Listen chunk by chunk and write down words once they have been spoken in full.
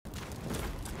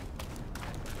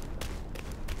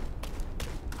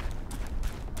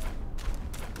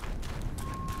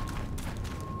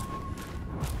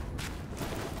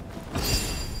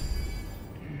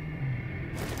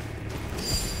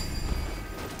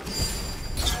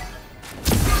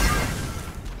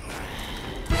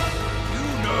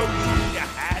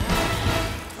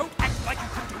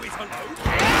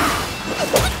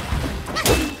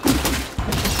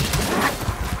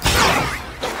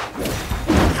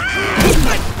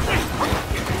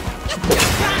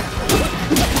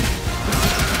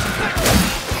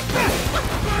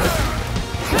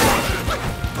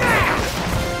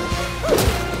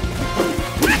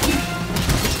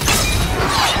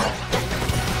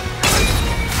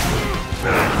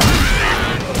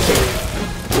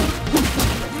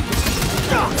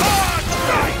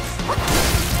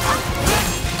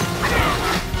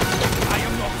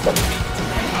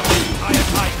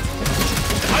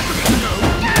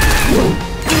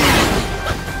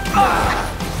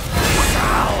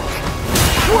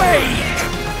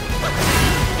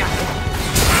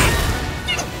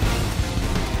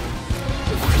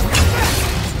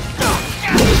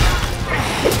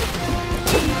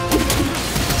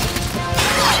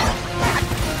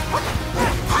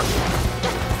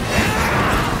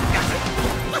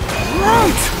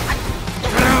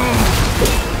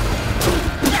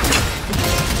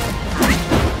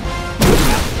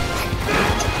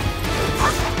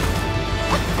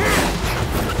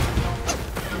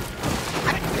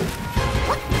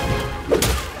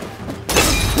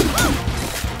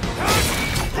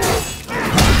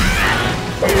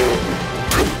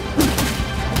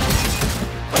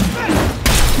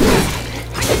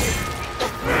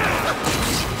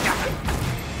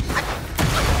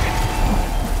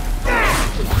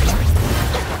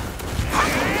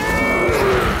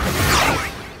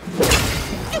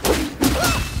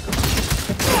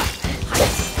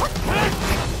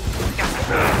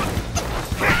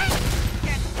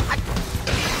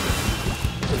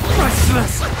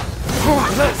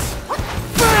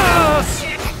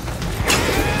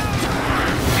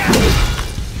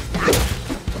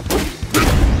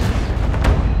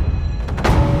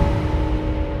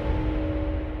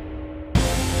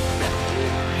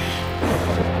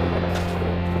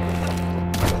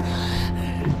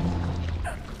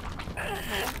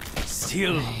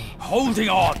holding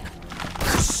on,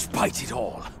 despite it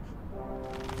all.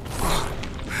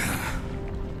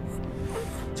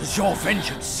 Does your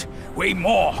vengeance weigh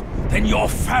more than your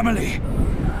family?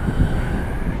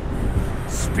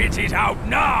 Spit it out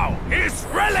now, his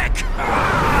relic!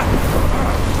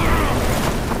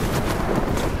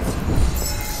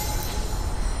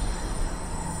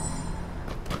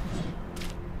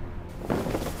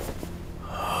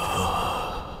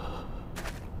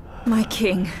 My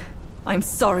king, I'm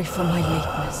sorry for my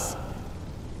lateness.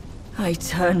 I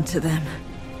turned to them,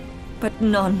 but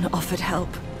none offered help.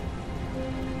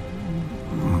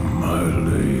 My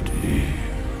lady,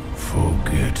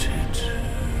 forget it.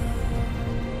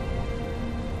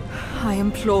 I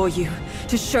implore you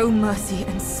to show mercy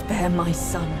and spare my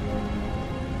son.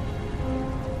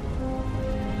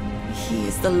 He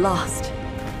is the last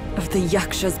of the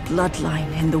Yaksha's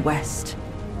bloodline in the West,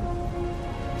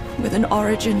 with an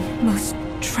origin most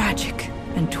tragic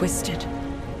and twisted.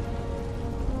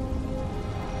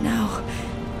 Now,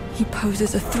 he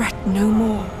poses a threat no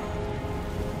more.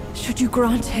 Should you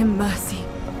grant him mercy,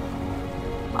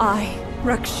 I,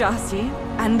 Rakshasi,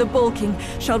 and the Bull King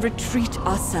shall retreat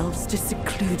ourselves to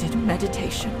secluded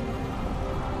meditation.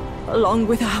 Along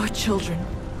with our children,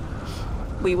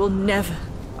 we will never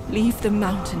leave the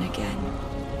mountain again.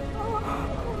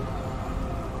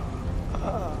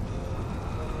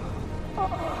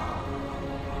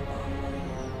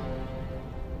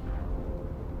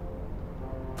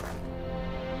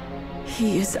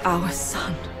 He is our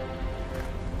son.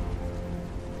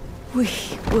 We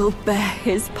will bear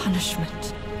his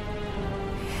punishment.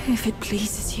 If it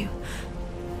pleases you,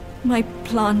 my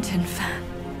plantain fan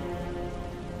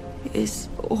is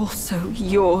also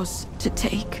yours to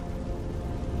take.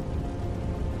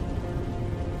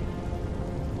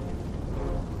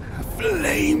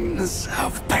 Flames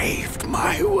have paved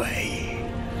my way.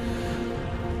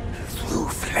 Through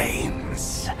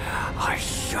flames, I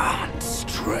shan't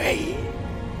stray.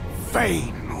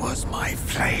 Vain was my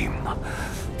flame,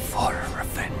 for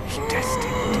revenge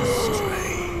destined to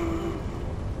stray.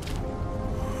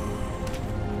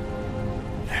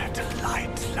 That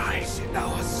light lies in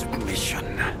our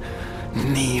submission,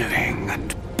 kneeling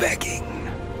and begging.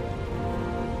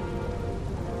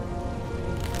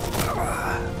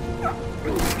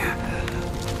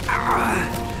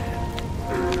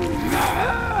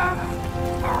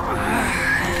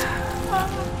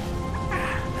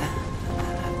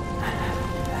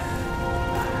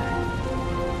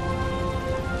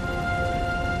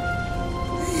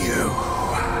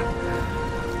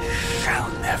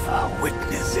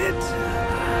 Witness it.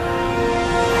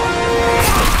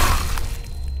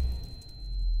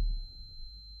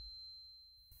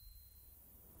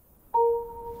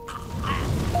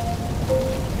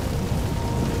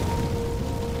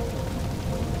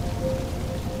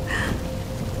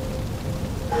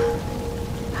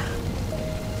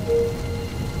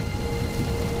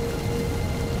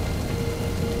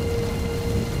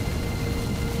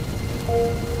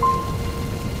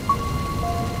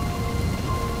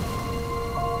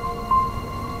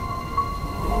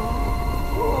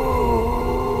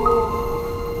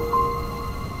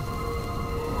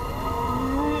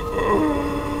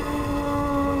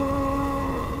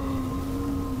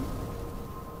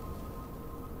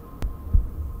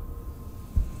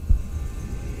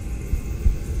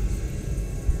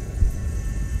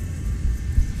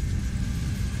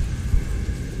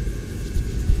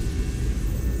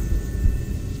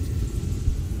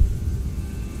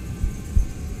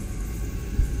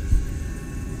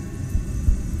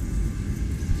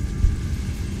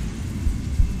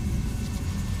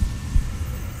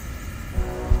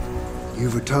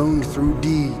 You've atoned through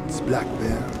deeds, Black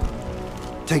Bear.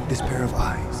 Take this pair of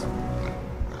eyes.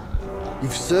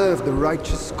 You've served the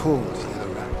righteous cause,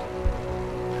 Yellow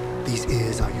Rat. These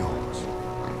ears are yours.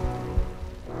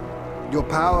 Your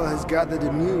power has gathered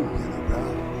anew, Yellow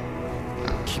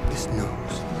Rat. Keep this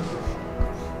nose.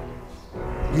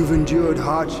 You've endured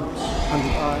hardships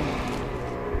under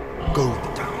eye. Go with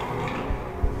the tongue.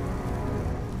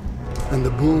 And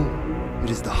the bull,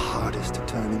 it is the hardest to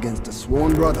turn against a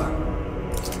sworn brother.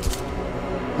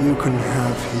 You can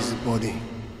have his body.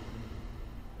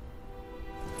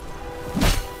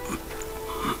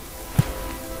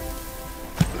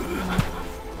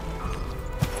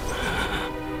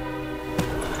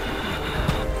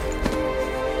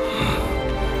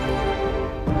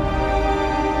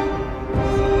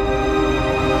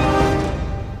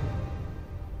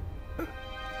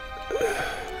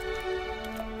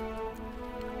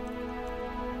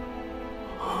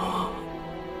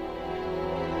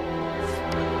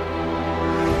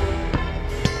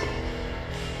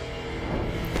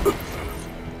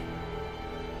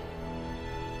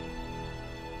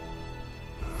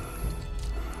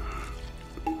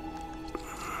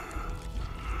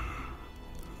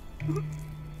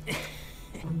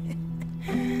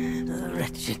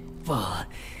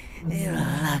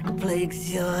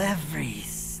 takes your every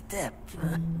step.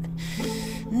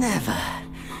 Never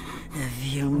have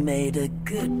you made a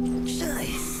good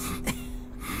choice.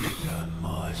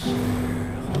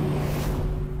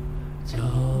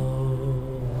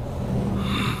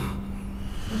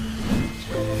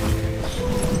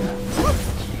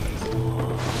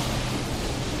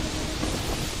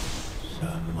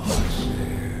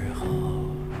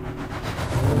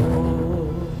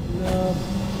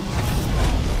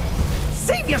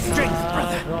 Save your strength,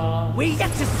 brother! We're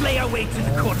yet to slay our way to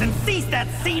the court and seize that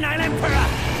senile emperor!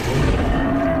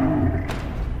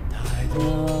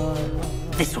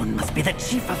 This one must be the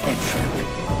chief of their troop.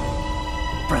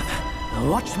 Brother,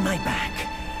 watch my back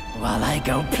while I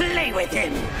go play with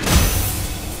him!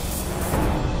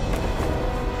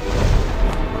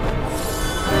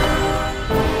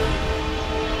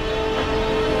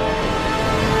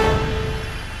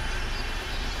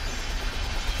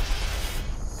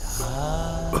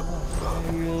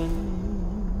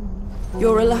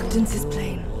 Your reluctance is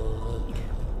plain,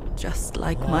 just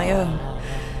like my own.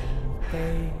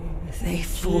 They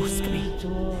forced me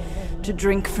to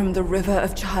drink from the river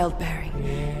of childbearing,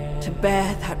 to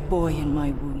bear that boy in my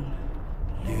womb.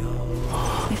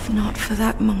 If not for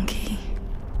that monkey,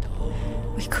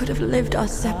 we could have lived our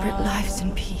separate lives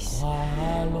in peace.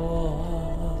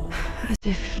 As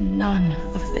if none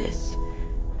of this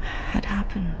had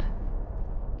happened.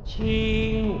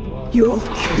 You're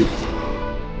truth.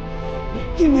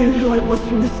 You knew who I was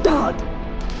from the start.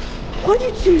 Why do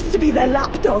you choose to be their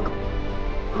lapdog?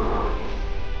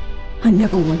 I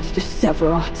never wanted to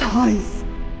sever our ties.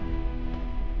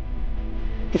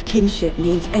 If kinship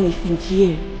means anything to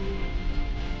you,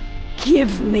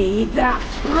 give me that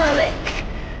relic,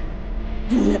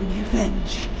 and let me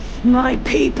avenge my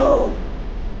people,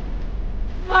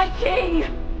 my king.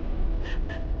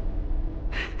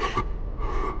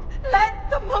 Let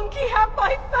the monkey have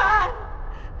my fan,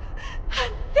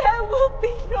 and there will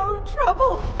be no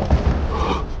trouble.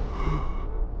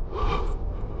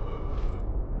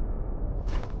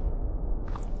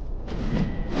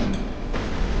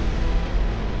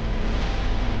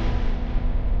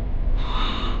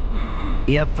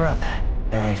 Your brother,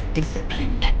 I've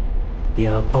disciplined.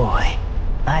 Your boy,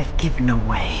 I've given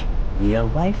away. Your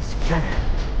wife's plan.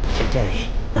 Today,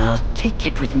 I'll take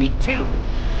it with me too.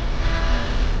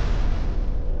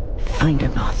 Find a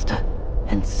master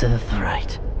and serve the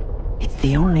right. It's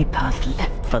the only path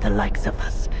left for the likes of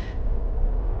us.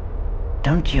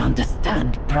 Don't you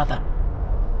understand, brother?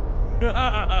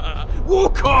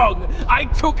 Wukong! I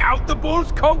took out the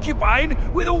bull's concubine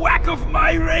with a whack of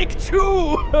my rake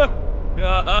too!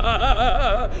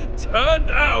 Turned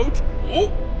out,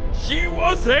 she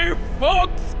was a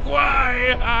fox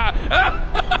squire!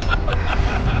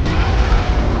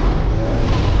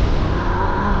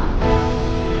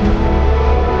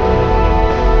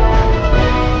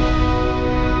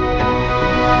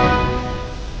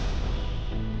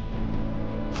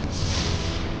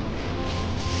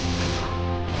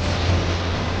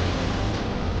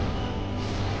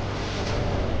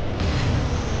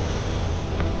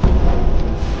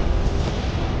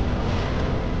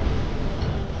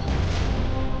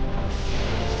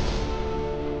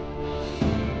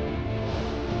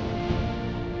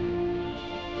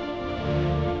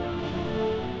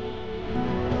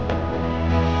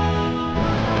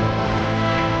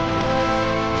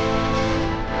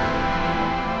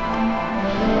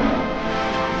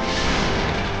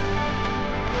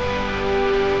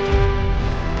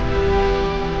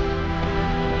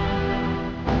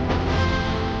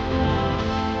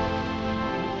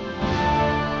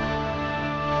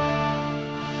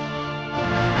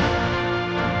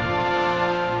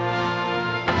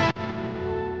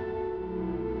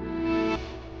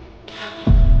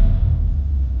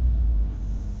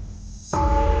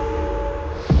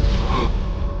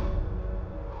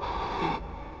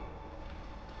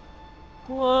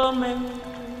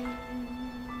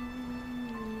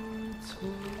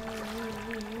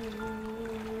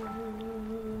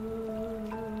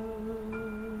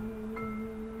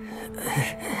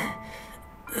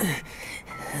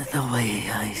 The way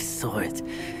I saw it,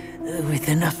 with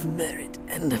enough merit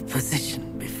and a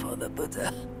position before the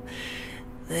Buddha,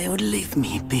 they would leave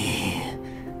me be,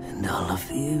 and all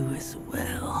of you as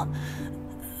well.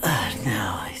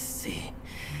 Now I see,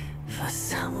 for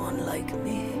someone like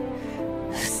me,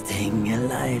 staying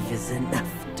alive is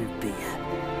enough to be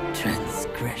a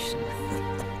transgression.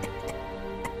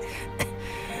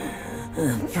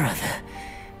 Brother,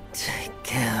 take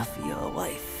care of your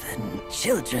wife and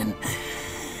children.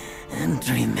 And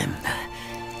remember,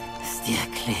 steer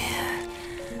clear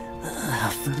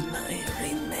of my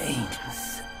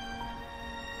remains.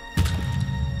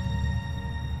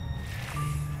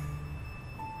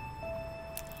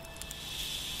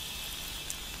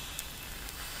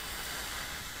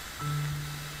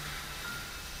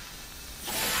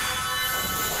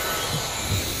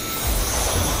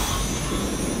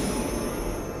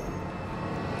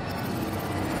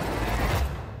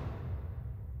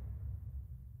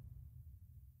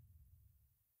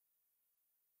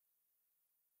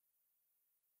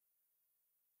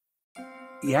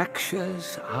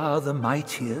 Yakshas are the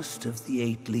mightiest of the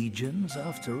 8 legions,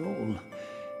 after all.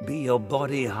 Be your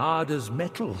body hard as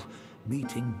metal,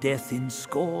 meeting death in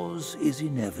scores is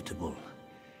inevitable.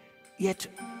 Yet,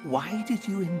 why did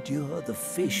you endure the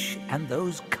fish and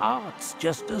those carts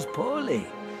just as poorly?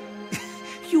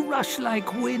 You rush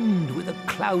like wind with a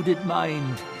clouded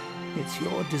mind. It's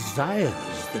your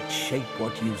desires that shape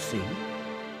what you see.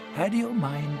 Had your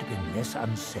mind been less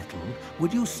unsettled,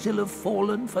 would you still have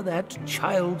fallen for that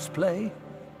child's play?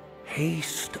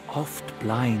 Haste oft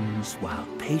blinds while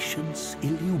patience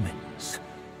illumines.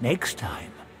 Next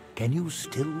time, can you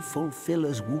still fulfill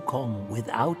as Wukong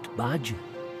without budget?